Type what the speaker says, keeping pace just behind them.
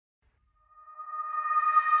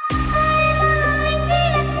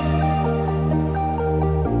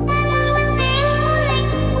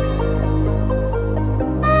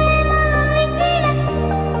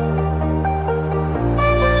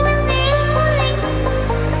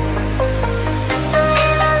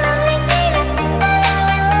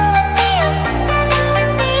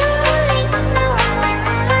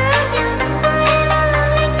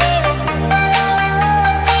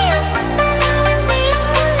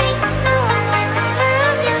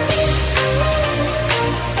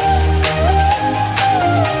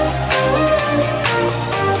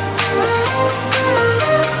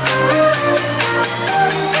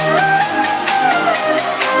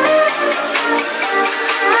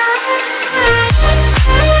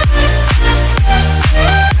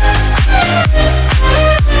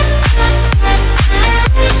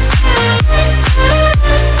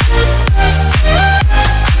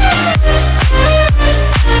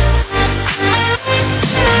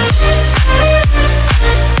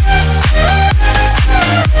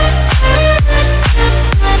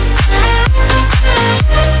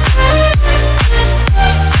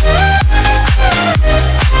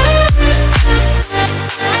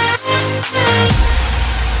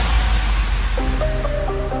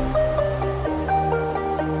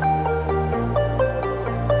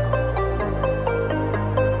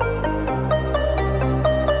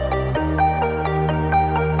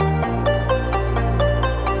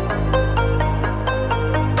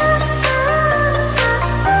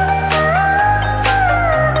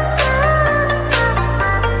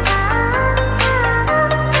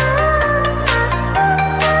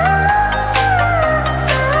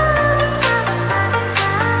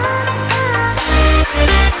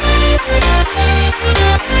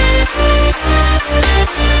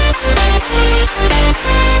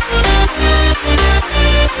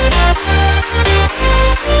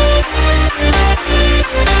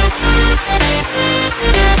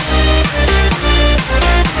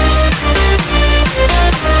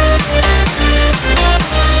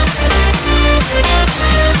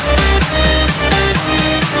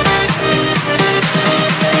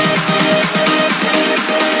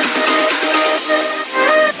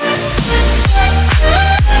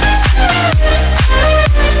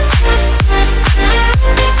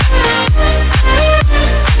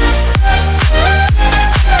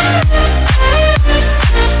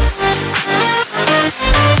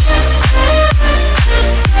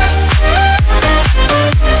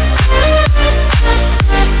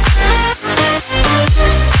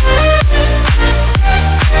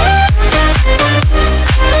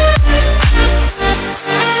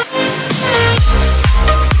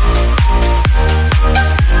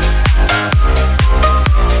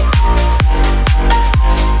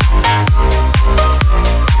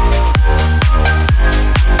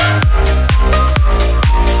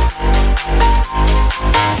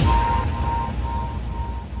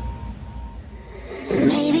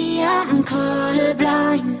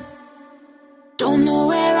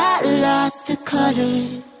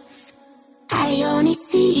I only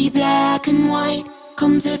see black and white,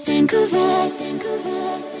 come to think of it.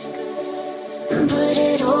 But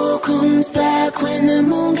it all comes back when the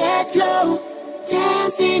moon gets low,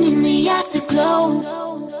 dancing in the afterglow.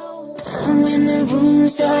 And when the room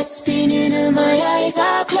starts spinning and my eyes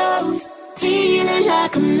are closed, feeling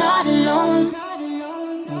like I'm not alone.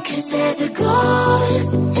 'Cause there's a ghost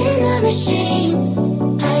in the machine.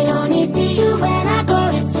 I only see you when I go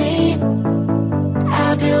to sleep.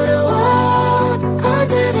 I build a wall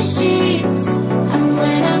under the sheets, and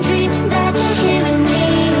when I'm dreaming that you're here with me,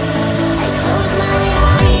 I close my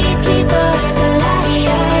eyes, keep us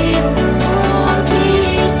alive. Someone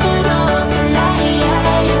please turn off the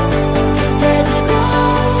lights, 'cause there's a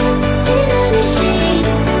ghost in the machine.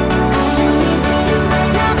 I only see you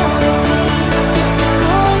when I go to sleep. There's a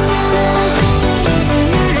ghost in the machine.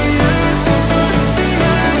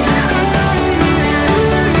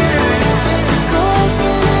 There's a ghost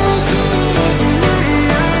in the machine.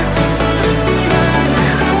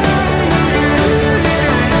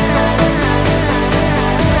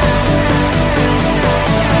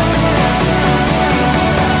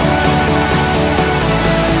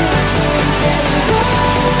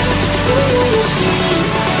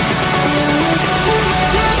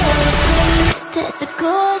 There's a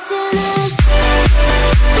ghost in the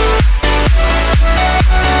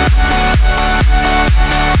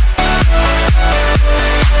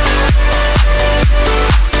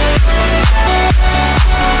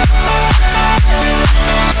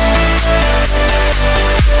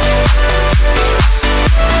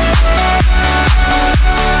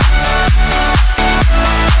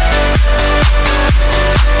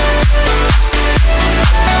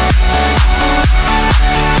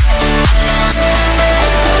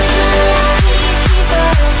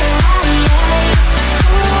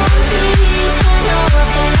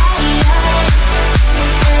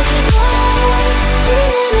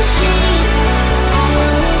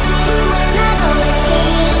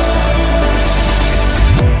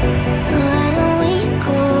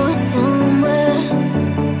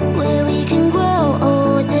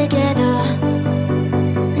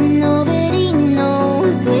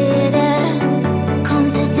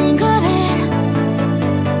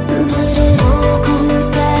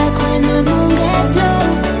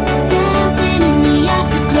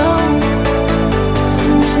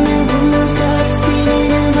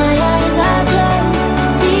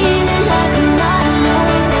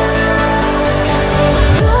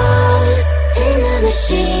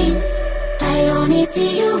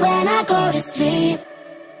see you when I go to sleep.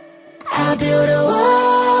 I build a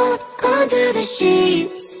wall under the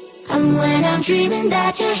sheets, and when I'm dreaming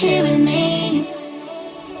that you're here with me.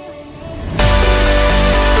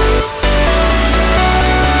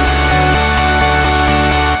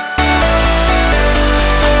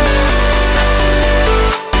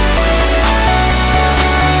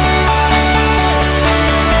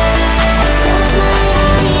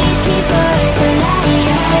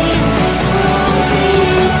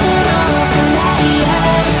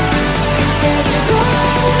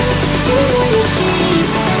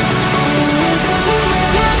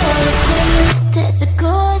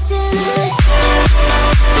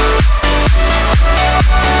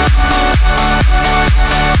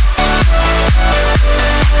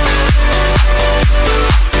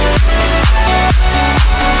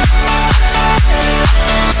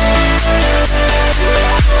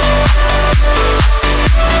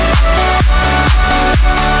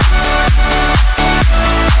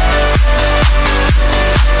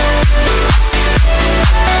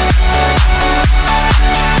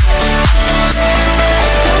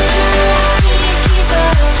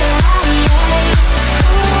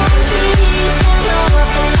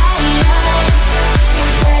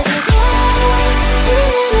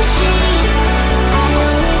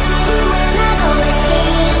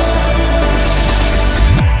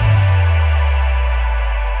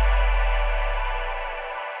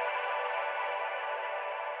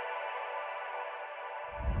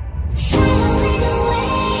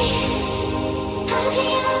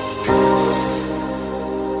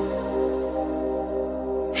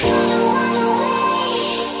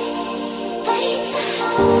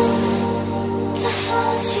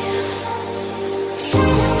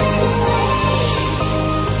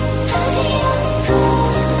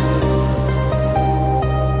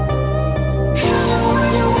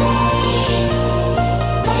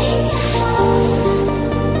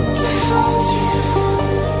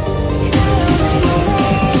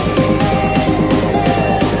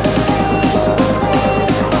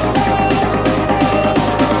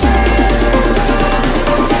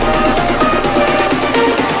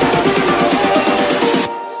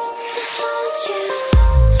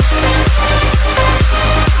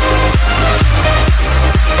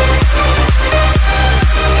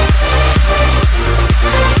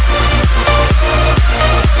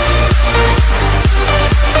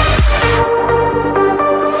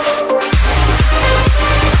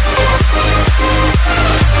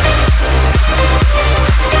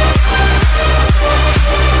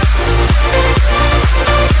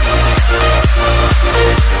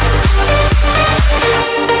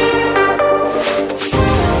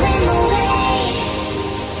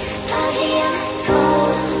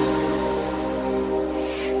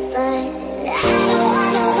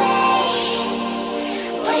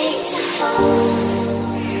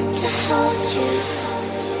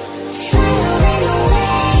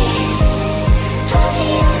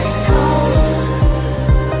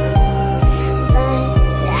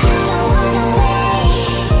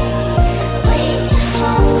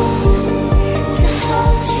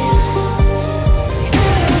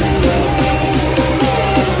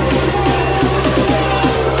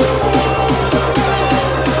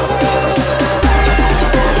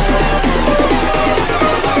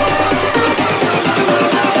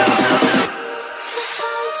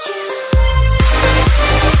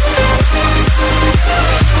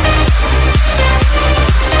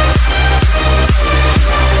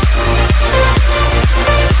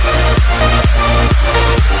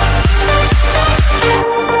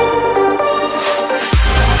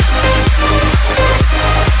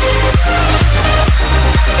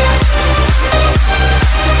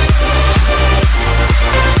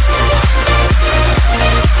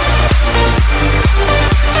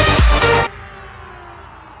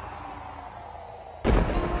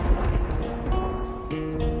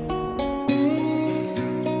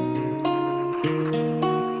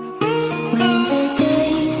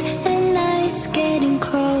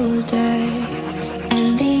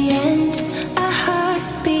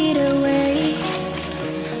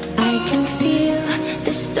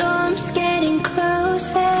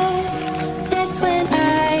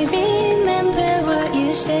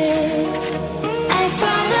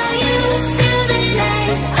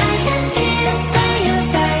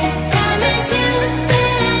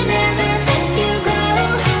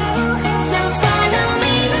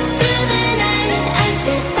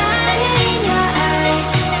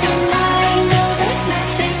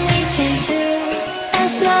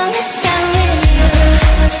 as long as